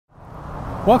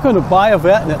Welcome to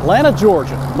Buyavette in Atlanta,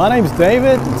 Georgia. My name is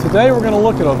David, and today we're going to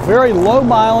look at a very low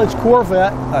mileage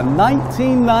Corvette, a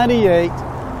 1998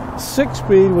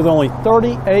 6-speed with only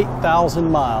 38,000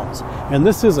 miles. And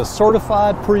this is a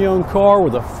certified pre-owned car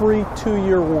with a free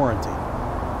 2-year warranty.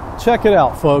 Check it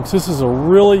out, folks. This is a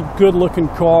really good looking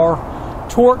car.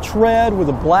 Torch red with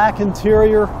a black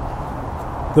interior.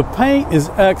 The paint is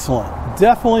excellent.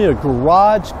 Definitely a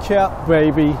garage kept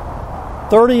baby.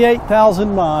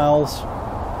 38,000 miles.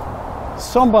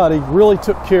 Somebody really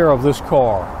took care of this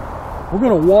car. We're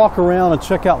going to walk around and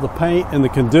check out the paint and the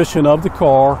condition of the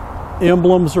car.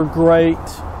 Emblems are great.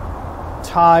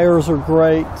 Tires are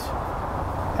great.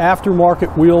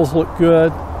 Aftermarket wheels look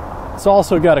good. It's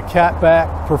also got a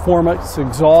catback performance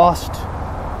exhaust.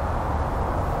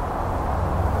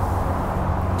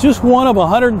 Just one of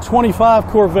 125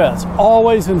 Corvettes,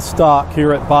 always in stock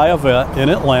here at Buyavette in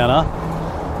Atlanta.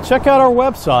 Check out our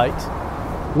website.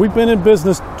 We've been in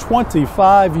business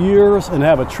 25 years and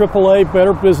have a AAA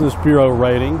Better Business Bureau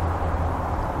rating.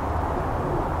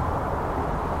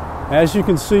 As you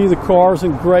can see, the car's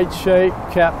in great shape.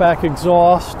 Catback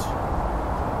exhaust.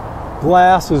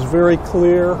 Glass is very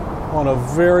clear on a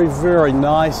very, very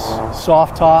nice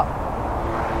soft top.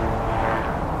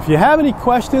 If you have any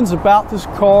questions about this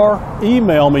car,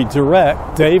 email me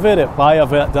direct,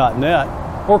 david@buyavette.net,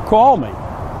 or call me,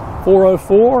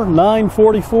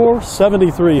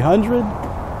 404-944-7300.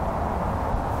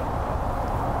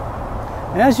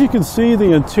 As you can see,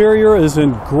 the interior is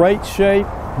in great shape,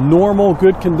 normal,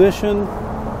 good condition.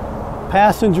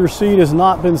 Passenger seat has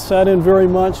not been set in very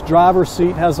much. Driver's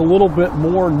seat has a little bit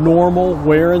more normal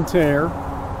wear and tear.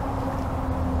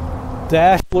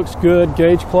 Dash looks good.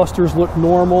 Gauge clusters look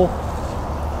normal.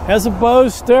 Has a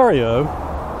Bose stereo.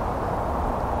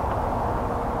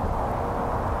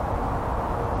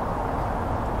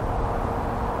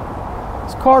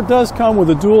 This car does come with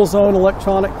a dual zone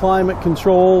electronic climate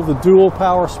control, the dual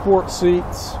power sport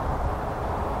seats.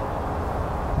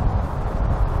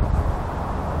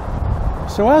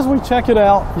 So as we check it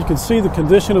out, you can see the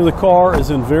condition of the car is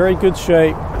in very good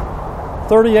shape.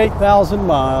 38,000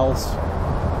 miles.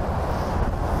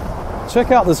 Check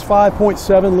out this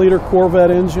 5.7 liter Corvette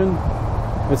engine.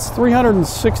 It's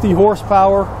 360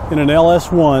 horsepower in an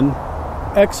LS1.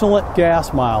 Excellent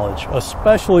gas mileage,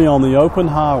 especially on the open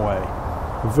highway.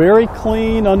 Very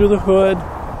clean under the hood.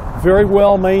 Very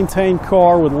well maintained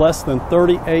car with less than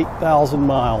 38,000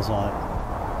 miles on it.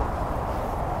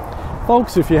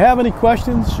 Folks, if you have any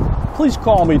questions, please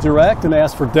call me direct and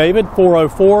ask for David,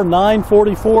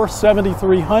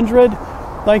 404-944-7300.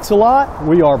 Thanks a lot.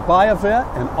 We are Buyavette,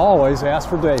 and always ask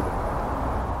for David.